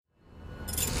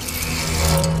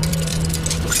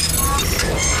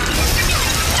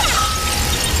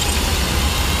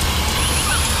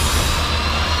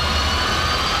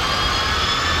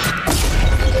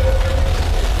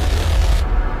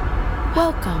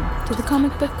Welcome to the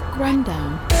Comic Book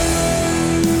Rundown.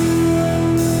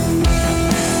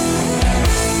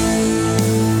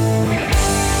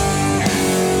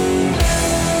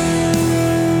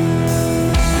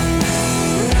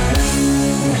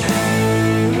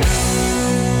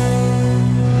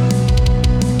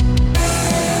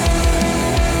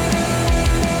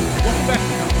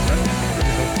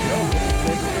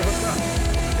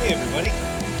 Hey everybody.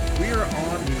 We are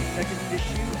on the second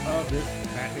issue of this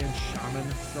Batman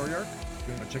Shaman story arc. If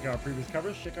you want to check out our previous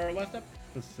covers, check out our last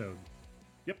episode.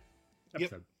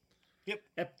 Episode. Yep.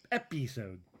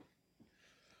 Episode.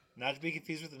 Not to be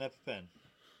confused with an EpiPen.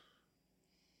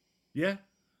 Yeah.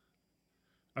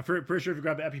 I'm pretty sure if you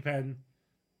grab the EpiPen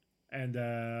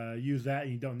and use that,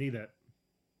 you don't need it.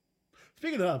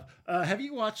 Speaking of, have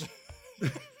you watched...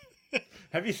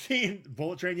 have you seen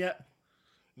Bullet Train yet?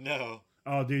 No.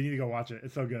 Oh, dude, you need to go watch it.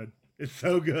 It's so good. It's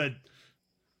so good.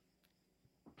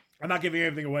 I'm not giving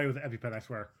anything away with the EpiPen, I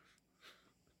swear.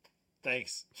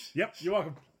 Thanks. Yep, you're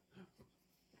welcome.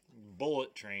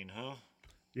 Bullet Train, huh?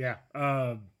 Yeah.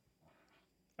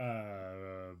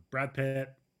 Brad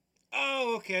Pitt.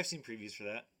 Oh, okay. I've seen previews for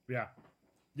that. Yeah.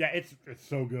 Yeah, it's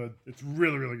so good. It's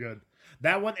really, really good.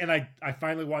 That one, and I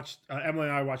finally watched, Emily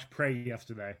and I watched Prey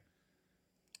yesterday.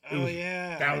 Oh,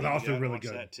 yeah. That I was need to also go and really watch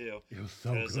good. That too. It was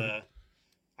so good.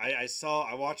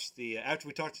 I watched the, after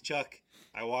we talked to Chuck,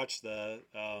 I watched the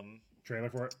Trailer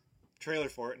for it? trailer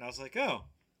for it, and I was like, oh.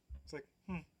 It's like,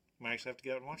 might actually have to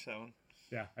get out and watch that one.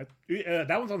 Yeah.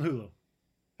 That one's on Hulu.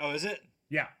 Oh, is it?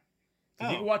 Yeah. So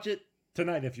you Oh. can watch it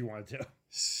tonight if you wanted to.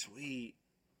 Sweet.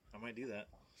 I might do that.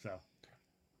 So.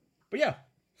 But yeah,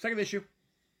 second issue.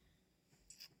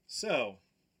 So,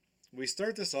 we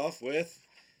start this off with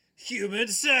human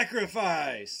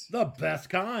sacrifice. The best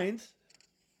kind.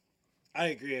 I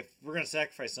agree. If we're going to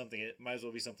sacrifice something, it might as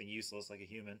well be something useless like a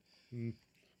human. Mm.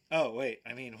 Oh, wait.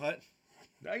 I mean, what?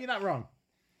 No, you're not wrong.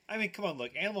 I mean, come on,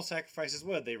 look. Animal sacrifices,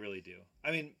 what did they really do?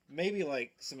 I mean, maybe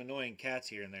like some annoying cats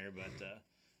here and there, but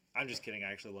I'm just kidding.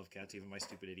 I actually love cats, even my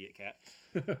stupid idiot cat.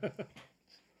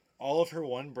 All of her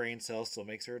one brain cell still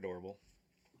makes her adorable.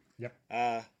 Yep.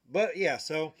 But yeah,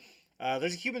 so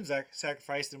there's a human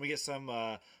sacrifice, and we get some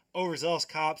overzealous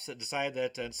cops that decide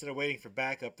that instead of waiting for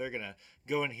backup, they're going to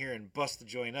go in here and bust the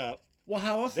joint up. Well,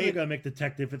 how else are they going to make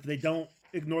detective if they don't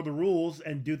ignore the rules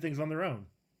and do things on their own?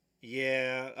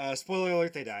 Yeah, spoiler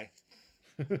alert, they die.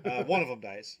 One of them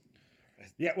dies.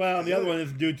 Yeah, well, the other one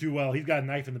isn't doing too well. He's got a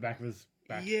knife in the back of his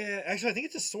back. Yeah, actually, I think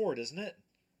it's a sword, isn't it?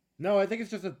 No, I think it's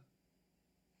just a...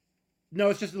 No,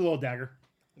 it's just a little dagger.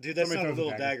 Dude, that's Somebody not a throws a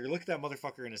little dagger. dagger. Look at that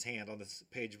motherfucker in his hand on this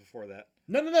page before that.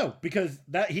 No, because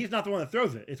he's not the one that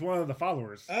throws it. It's one of the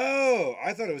followers. Oh,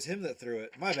 I thought it was him that threw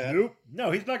it. My bad. Nope.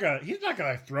 No, he's not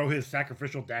gonna throw his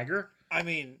sacrificial dagger. I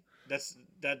mean,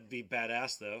 that'd be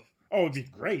badass though. Oh, it'd be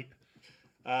great.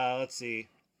 Let's see.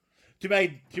 Too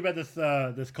bad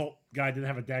this cult guy didn't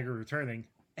have a dagger returning.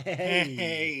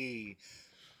 Hey.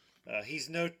 He's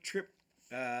no trip.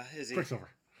 Is he? Quicksilver.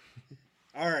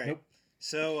 All right. Nope.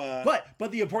 So.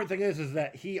 But the important thing is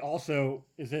that he also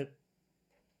is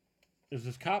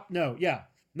this cop? No, yeah.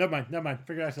 Never mind.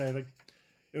 Figured I said anything.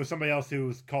 It was somebody else who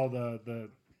was called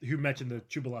who mentioned the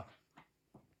Chubala.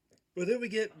 But then we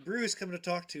get Bruce coming to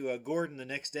talk to Gordon the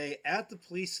next day at the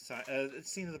police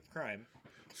scene of the crime.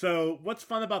 So what's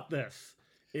fun about this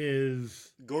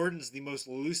is Gordon's the most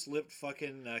loose-lipped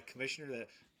fucking commissioner that.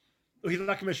 he's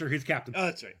not commissioner, he's captain. Oh,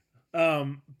 that's right.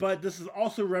 But this is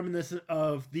also reminiscent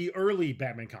of the early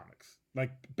Batman comics,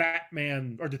 like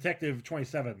Batman or Detective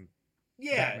 27.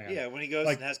 Yeah, Batman. yeah. When he goes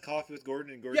Like- and has coffee with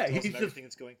Gordon, and Gordon tells him he's everything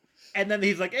that's going. And then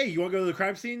he's like, "Hey, you want to go to the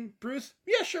crime scene, Bruce?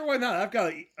 Yeah, sure, why not? I've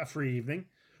got a free evening."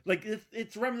 Like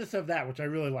it's reminiscent of that, which I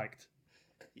really liked.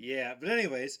 Yeah, but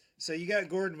anyways, so you got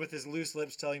Gordon with his loose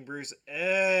lips telling Bruce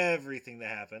everything that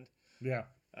happened. Yeah.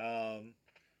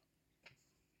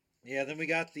 Yeah. Then we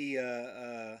got the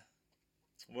the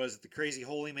crazy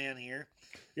holy man here?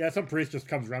 Yeah, some priest just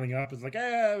comes running up. It's like,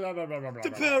 eh, blah, blah, blah, blah, blah,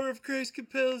 The blah. power of Christ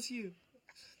compels you.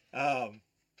 Let's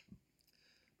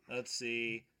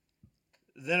see.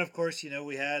 Then of course,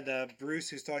 we had Bruce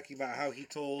who's talking about how he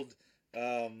told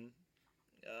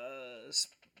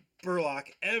Spurlock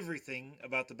everything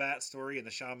about the Bat story and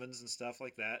the shamans and stuff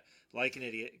like that, like an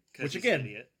idiot. Which he's again, an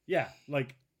idiot. yeah,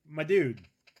 like my dude,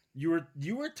 you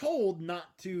were told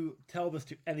not to tell this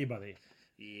to anybody,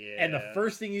 Yeah. and the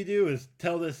first thing you do is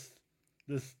tell this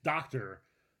doctor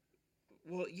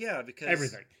Well, yeah, because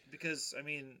everything. Because I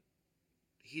mean,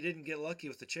 he didn't get lucky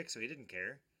with the chick, so he didn't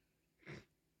care.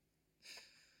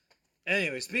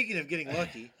 Anyway, speaking of getting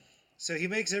lucky, so he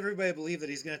makes everybody believe that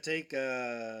he's going to take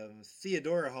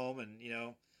Theodora home and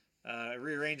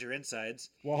rearrange her insides.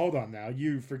 Well, hold on now.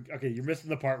 Okay, you're missing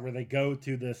the part where they go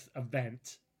to this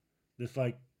event. This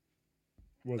like.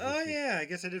 Oh yeah, I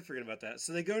guess I did forget about that.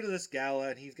 So they go to this gala,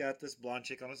 and he's got this blonde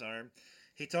chick on his arm.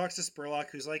 He talks to Spurlock,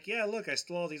 who's like, "Yeah, look, I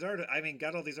stole all these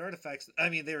got all these artifacts. I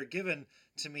mean, they were given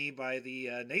to me by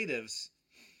the natives."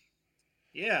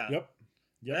 Yeah. Yep.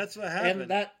 That's what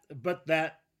happened. But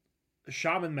that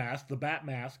shaman mask, the bat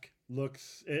mask,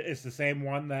 it's the same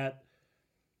one that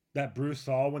Bruce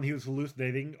saw when he was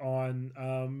hallucinating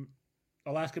on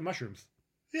Alaskan mushrooms.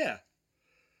 Yeah.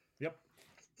 Yep.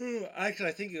 Actually,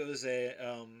 I think it was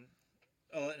an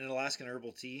Alaskan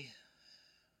herbal tea.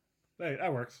 Hey,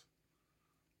 that works.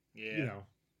 Yeah. You know,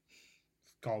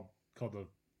 it's called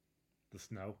the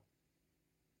snow.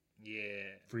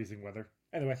 Yeah. Freezing weather.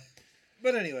 Anyway.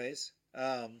 But anyways,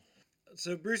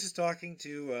 so Bruce is talking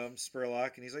to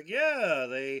Spurlock, and he's like, "Yeah,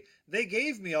 they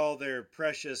gave me all their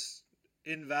precious,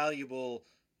 invaluable,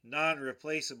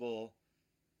 non-replaceable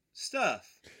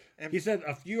stuff." And he said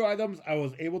a few items I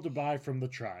was able to buy from the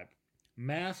tribe,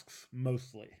 masks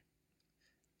mostly.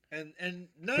 And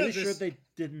none Pretty of this. sure they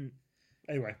didn't.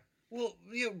 Anyway. Well,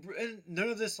 and none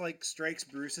of this like strikes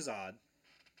Bruce as odd,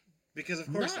 because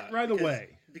of course not right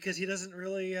away. Because he doesn't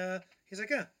really. He's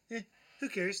like, who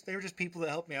cares? They were just people that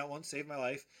helped me out once, saved my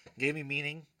life, gave me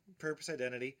meaning, purpose,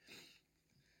 identity.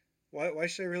 Why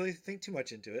should I really think too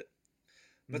much into it?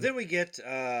 But then we get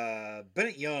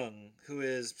Bennett Young, who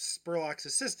is Spurlock's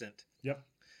assistant. Yep.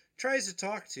 Tries to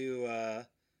talk to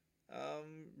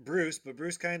Bruce, but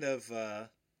Bruce kind of.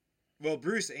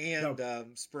 Bruce and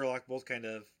Spurlock both kind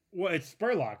of. Well, it's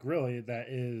Spurlock really that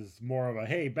is more of a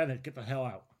hey Bennett, get the hell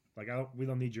out. Like we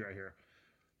don't need you right here.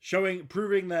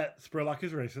 Proving that Spurlock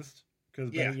is racist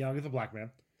because Bennett Young is a black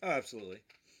man. Oh, absolutely.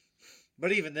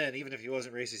 But even then, even if he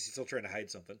wasn't racist, he's still trying to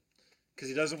hide something because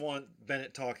he doesn't want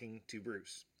Bennett talking to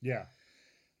Bruce. Yeah.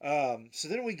 So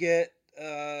then we get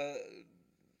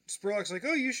Spurlock's like,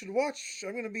 "Oh, you should watch.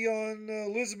 I'm going to be on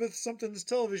Elizabeth something's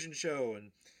television show,"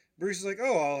 and Bruce is like,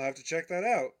 "Oh, I'll have to check that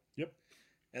out." Yep.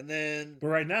 And then, but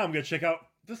right now I'm going to check out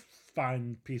this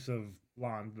fine piece of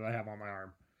lawn that I have on my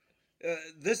arm.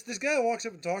 This guy walks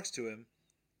up and talks to him.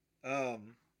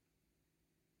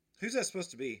 Who's that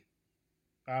supposed to be?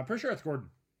 I'm pretty sure it's Gordon.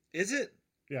 Is it?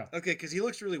 Yeah. Okay, because he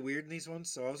looks really weird in these ones,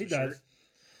 so I wasn't sure. He does.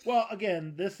 Well,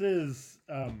 again, this is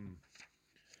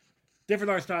different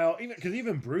art style.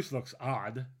 Even Bruce looks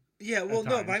odd. Yeah, well,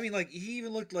 no, but I mean, like he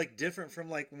even looked like different from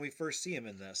like when we first see him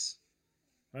in this.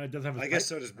 Well, it does have. I guess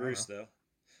so does Bruce, though.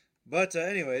 But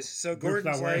anyways, so Bruce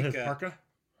Gordon's not wearing like, his parka.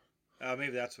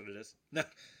 Maybe that's what it is. No,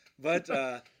 but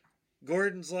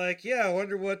Gordon's like, yeah, I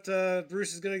wonder what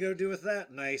Bruce is gonna go do with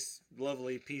that nice,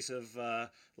 lovely piece of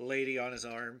lady on his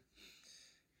arm.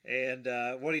 And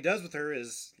what he does with her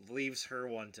is leaves her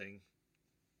wanting.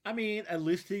 I mean, at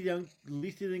least he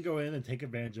didn't go in and take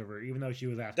advantage of her, even though she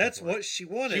was asking. That's what she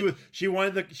wanted.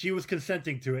 She was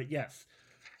consenting to it, yes.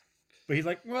 But he's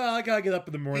like, well, I gotta get up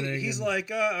in the morning. He's like,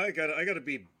 I gotta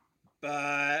be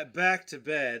back to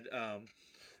bed.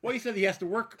 Well, he said he has to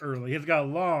work early. He's got a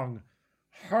long,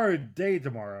 hard day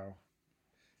tomorrow.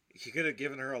 He could have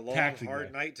given her a long,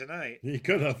 hard night tonight. He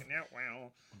could have.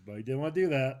 Wow. But he didn't want to do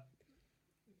that.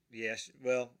 Yeah,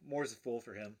 well, more's a fool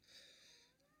for him.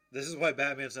 This is why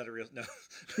Batman's not a real... No.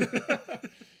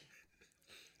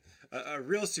 a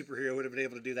real superhero would have been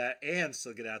able to do that and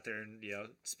still get out there and,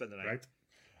 spend the night. Right.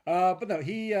 But no,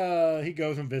 he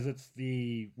goes and visits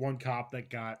the one cop that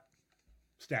got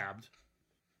stabbed.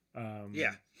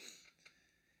 Yeah.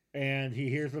 And he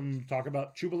hears them talk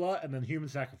about Chubala and then human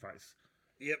sacrifice.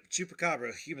 Yep,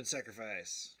 Chupacabra, human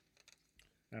sacrifice.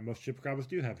 And most Chupacabras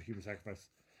do have a human sacrifice.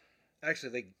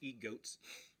 Actually, they eat goats.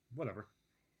 Whatever.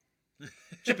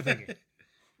 Chippa thinking.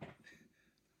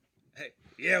 Hey,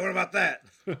 yeah, what about that?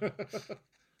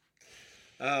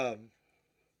 But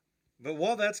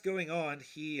while that's going on,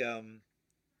 he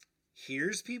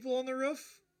hears people on the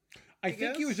roof. I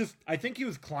think he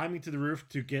was climbing to the roof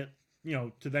to get,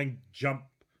 to then jump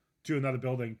to another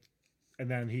building, and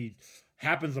then he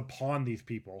happens upon these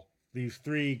people, these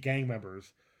 3 gang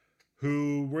members,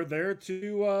 who were there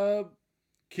to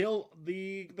kill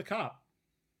the cop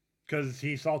because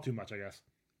he saw too much, I guess.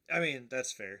 I mean,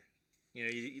 that's fair.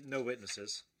 No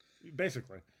witnesses.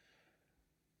 Basically.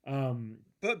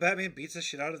 But Batman beats the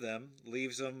shit out of them,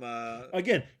 leaves them...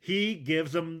 Again, he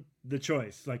gives them the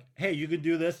choice. Like, hey, you can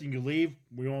do this, you can leave,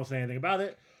 we won't say anything about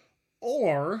it.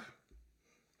 Or,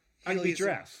 I can beat your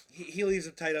ass. He leaves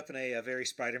them tied up in a very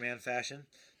Spider-Man fashion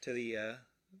to the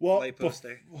light post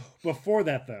there. Before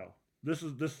that, though, this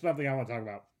is something I want to talk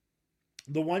about.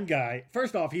 The one guy,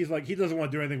 first off, he's like, he doesn't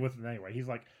want to do anything with it anyway. He's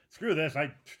like, screw this,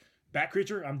 Bat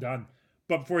creature, I'm done.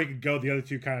 But before he could go, the other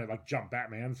two kind of like jump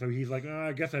Batman. So he's like,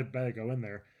 I guess I better go in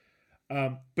there.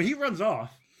 But he runs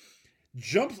off,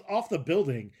 jumps off the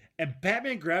building, and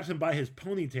Batman grabs him by his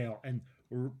ponytail and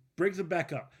brings him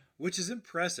back up. Which is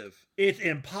impressive. It's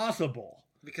impossible.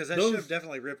 Because that should have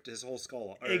definitely ripped his whole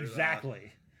skull.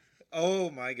 Exactly.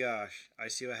 Oh my gosh. I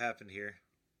see what happened here.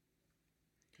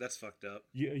 That's fucked up.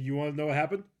 You want to know what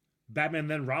happened? Batman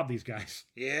then robbed these guys.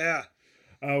 Yeah.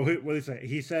 What did he say?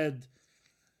 He said,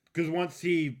 because once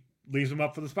he leaves him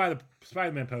up for the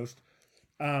Spider-Man post,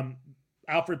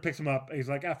 Alfred picks him up. And he's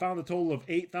like, I found a total of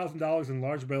 $8,000 in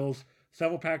large bills,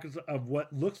 several packets of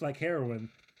what looks like heroin,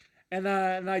 and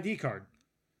an ID card.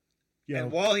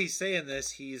 And while he's saying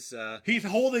this, he's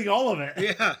holding all of it.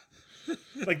 Yeah.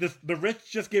 Like the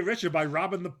rich just get richer by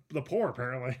robbing the poor,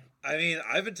 apparently. I mean,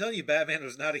 I've been telling you Batman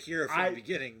was not a hero from the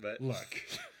beginning, but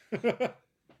look.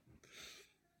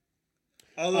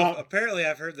 Although apparently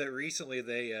I've heard that recently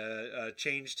they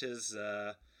changed his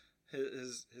way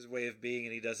of being,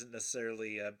 and he doesn't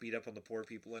necessarily beat up on the poor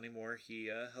people anymore.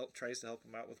 He tries to help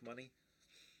them out with money.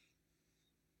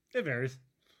 It varies.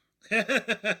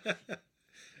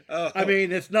 Oh. I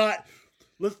mean, it's not.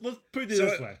 Let's put it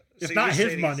this way: it's not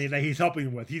his money that he's helping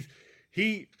them with.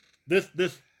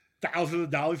 This thousands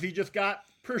of dollars he just got.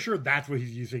 Pretty sure that's what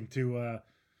he's using to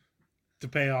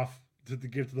pay off to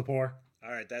give to the poor.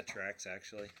 All right, that tracks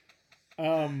actually.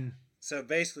 So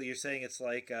basically, you're saying it's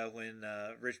like when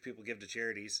rich people give to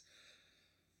charities.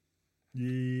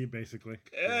 Yeah, basically.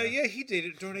 Yeah, he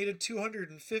donated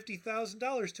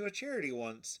 $250,000 to a charity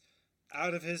once.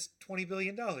 Out of his $20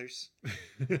 billion.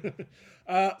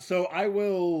 So I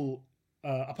will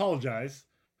apologize.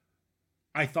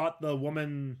 I thought the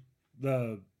woman,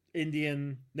 the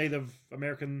Indian Native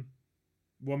American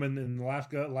woman in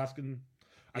Alaskan,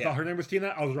 I thought her name was Tina.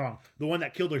 I was wrong. The one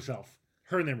that killed herself,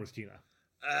 her name was Tina.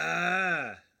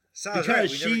 So I was right.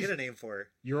 We never get a name for her.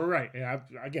 You're right. Yeah,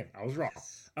 I was wrong.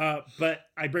 But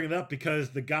I bring it up because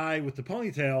the guy with the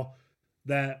ponytail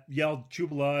that yelled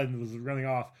Chubala and was running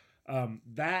off,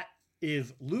 that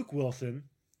is Luke Wilson,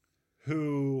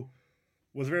 who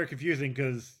was very confusing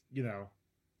because,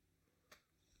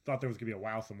 thought there was going to be a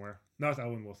wow somewhere. No, it's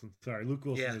Owen Wilson. Sorry, Luke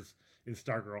Wilson is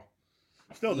Stargirl.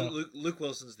 Still though. Luke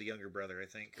Wilson's the younger brother, I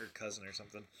think, or cousin or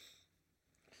something.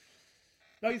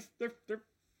 No, they're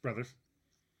brothers.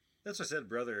 That's what I said,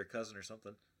 brother or cousin or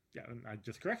something. Yeah, I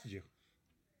just corrected you.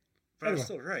 But anyway. I was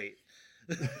still right.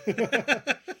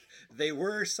 They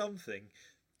were something.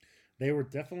 They were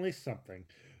definitely something.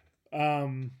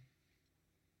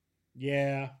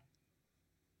 Yeah.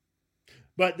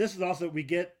 But this is also, we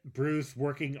get Bruce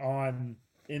working on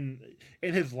in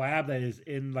his lab that is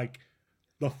in like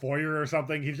the foyer or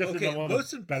something. He's just in one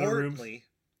of the better rooms.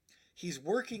 He's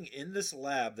working in this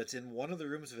lab that's in one of the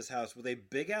rooms of his house with a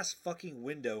big ass fucking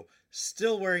window,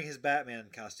 still wearing his Batman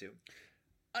costume.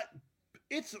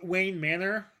 It's Wayne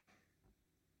Manor,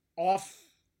 off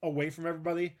away from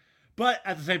everybody. But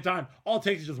at the same time, all it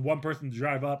takes is just one person to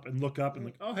drive up and look up and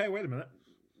like, oh, hey, wait a minute.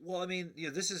 Well, I mean,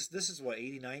 this is what,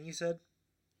 89 you said?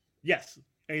 Yes,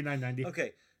 89, 90.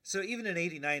 Okay, so even in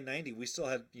 89, 90, we still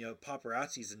had,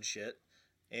 paparazzis and shit.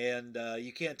 And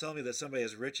you can't tell me that somebody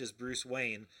as rich as Bruce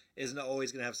Wayne isn't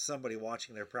always going to have somebody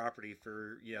watching their property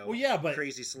for, but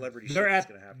crazy celebrity shit that's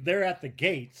going to happen. They're at the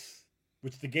gates,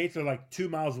 which the gates are like 2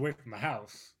 miles away from the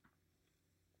house,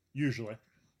 usually.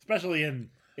 Especially in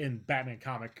Batman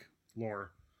comic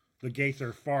lore. The gates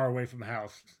are far away from the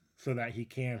house so that he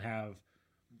can have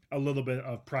a little bit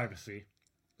of privacy.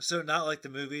 So not like the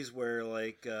movies where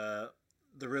like the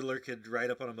Riddler could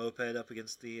ride up on a moped up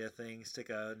against the thing, stick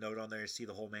a note on there, see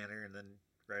the whole manor, and then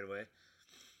ride away.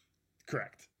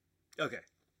 Correct. Okay.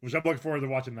 Which I'm looking forward to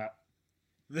watching that.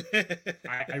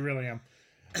 I really am.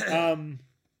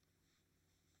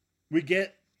 We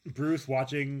get Bruce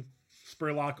watching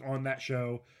Spurlock on that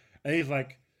show, and he's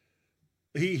like,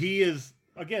 he is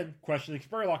again questioning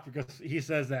Spurlock because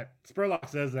Spurlock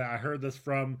says that I heard this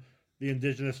from the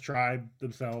indigenous tribe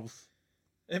themselves.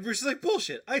 And Bruce is like,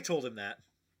 bullshit. I told him that.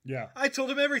 Yeah. I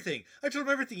told him everything. I told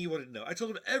him everything he wanted to know. I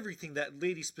told him everything that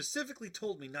lady specifically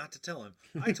told me not to tell him.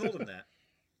 I told him that.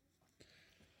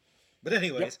 But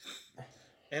anyways,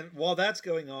 and while that's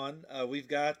going on, we've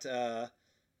got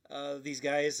these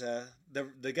guys,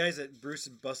 the guys that Bruce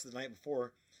had busted the night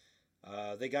before,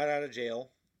 they got out of jail.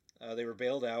 They were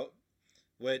bailed out,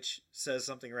 which says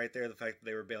something right there, the fact that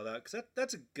they were bailed out, because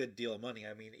that's a good deal of money.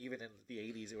 I mean, even in the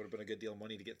 80s, it would have been a good deal of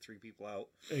money to get 3 people out.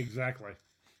 Exactly.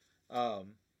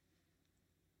 And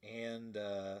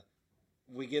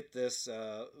we get this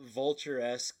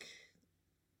Vulture-esque...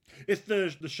 It's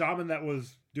the shaman that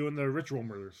was doing the ritual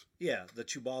murders. Yeah, the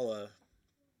Chubala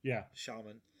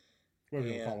shaman. What do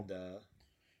we call And him?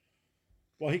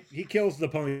 Well, he kills the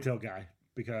ponytail guy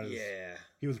because yeah,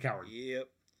 he was a coward. yep.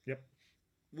 Yep.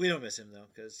 We don't miss him though,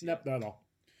 because Nope, not at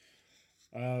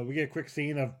all. We get a quick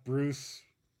scene of Bruce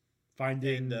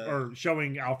finding or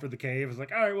showing Alfred the cave. It's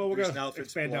like, all right, well, we're Bruce gonna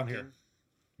expand down here.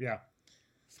 Yeah,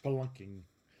 spelunking.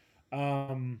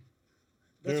 That's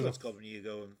there's what it's called when you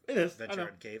go and It is. I venture know. out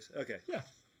in caves. Okay.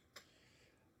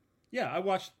 Yeah, I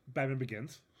watched Batman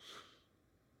Begins.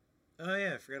 Oh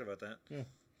yeah, I forgot about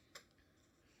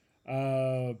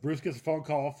that. Bruce gets a phone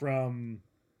call from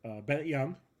Bennett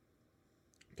Young,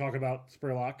 talking about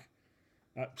Spurlock,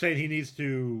 saying he needs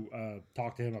to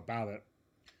talk to him about it,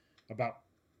 about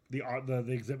the art, the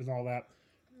exhibit, and all that.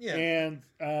 Yeah.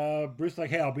 And Bruce is like,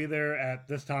 hey, I'll be there at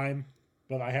this time,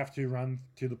 but I have to run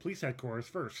to the police headquarters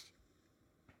first.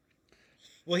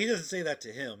 Well, he doesn't say that to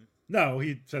him. No,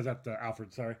 he says that to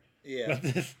Alfred. Sorry. Yeah. But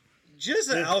this, Just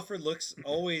that Alfred looks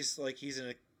always like he's in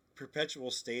a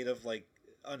perpetual state of like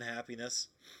unhappiness.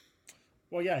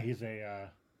 well, yeah, he's a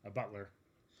butler.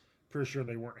 Pretty sure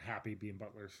they weren't happy being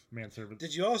butlers, manservants.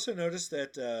 Did you also notice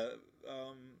that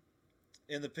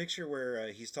in the picture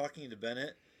where he's talking to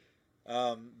Bennett,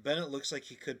 Bennett looks like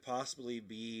he could possibly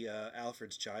be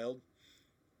Alfred's child?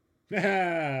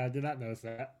 Did not notice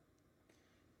that.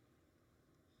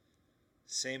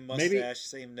 Same mustache,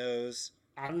 same nose.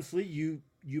 Honestly, you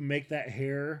make that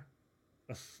hair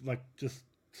like just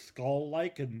skull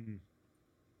like, and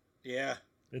Yeah.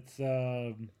 it's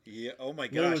Yeah. Oh my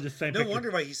literally gosh. just same No picture.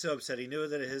 wonder why he's so upset. He knew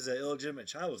that his illegitimate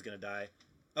child was going to die.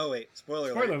 Oh wait,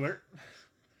 spoiler Spoiler alert.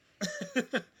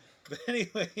 But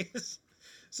anyways,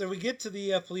 so we get to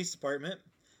the police department,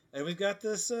 and we've got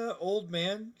this old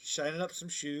man shining up some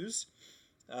shoes,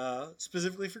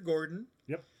 specifically for Gordon.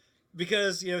 Yep.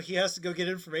 Because he has to go get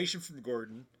information from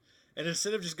Gordon, and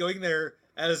instead of just going there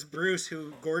as Bruce,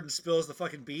 who Gordon spills the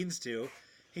fucking beans to,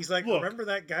 he's like, Look. "Remember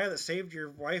that guy that saved your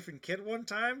wife and kid one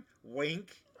time?"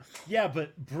 Wink. Yeah,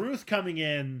 but Bruce coming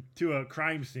in to a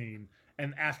crime scene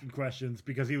and asking questions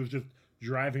because he was just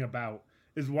driving about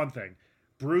is one thing.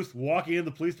 Bruce walking in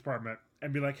the police department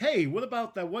and be like, hey, what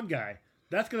about that one guy?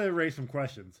 That's going to raise some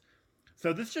questions.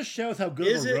 So this just shows how good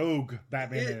Is of a it- rogue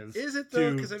Batman is. Is it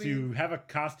though? to, 'Cause, I to mean- have a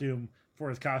costume for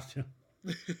his costume.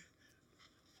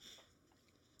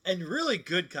 And really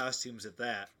good costumes at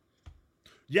that.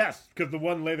 Yes, because the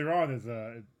one later on is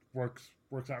it works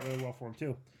out really well for him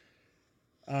too.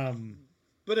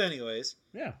 But anyways,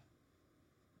 Yeah.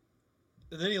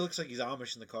 and then he looks like he's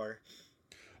Amish in the car.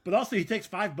 But also, he takes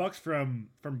 $5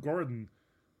 from Gordon,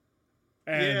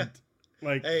 and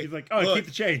Hey, he's like, "Oh, look, keep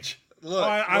the change." Look,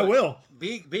 I look, will.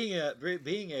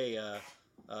 Being a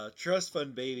trust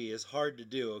fund baby is hard to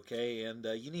do. Okay, and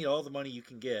you need all the money you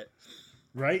can get.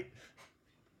 Right?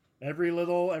 Every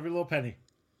little penny.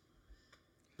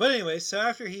 But anyway, so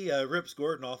after he rips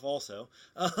Gordon off, also,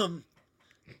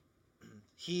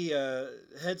 he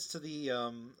heads to the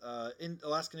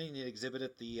Alaskan Indian exhibit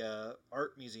at the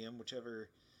art museum, whichever.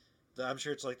 I'm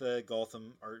sure it's like the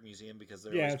Gotham Art Museum because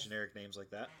they're always it's- generic names like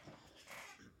that.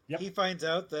 Yep. He finds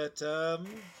out that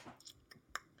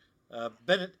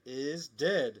Bennett is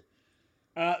dead.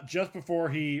 Just before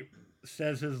he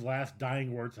says his last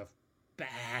dying words of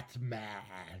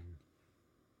Batman.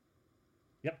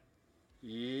 Yep.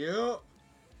 Yep.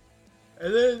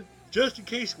 And then, just in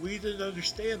case we didn't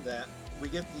understand that, we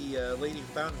get the lady who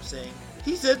found him saying,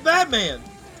 "He said Batman!"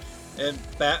 And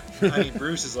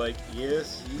Bruce is like,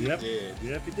 "Yes, he Yep. did."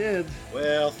 Yep, he did.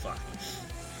 Well, fuck.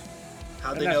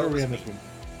 How'd And they that's know where it we was end me? this one.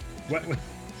 What?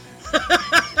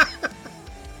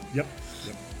 Yep.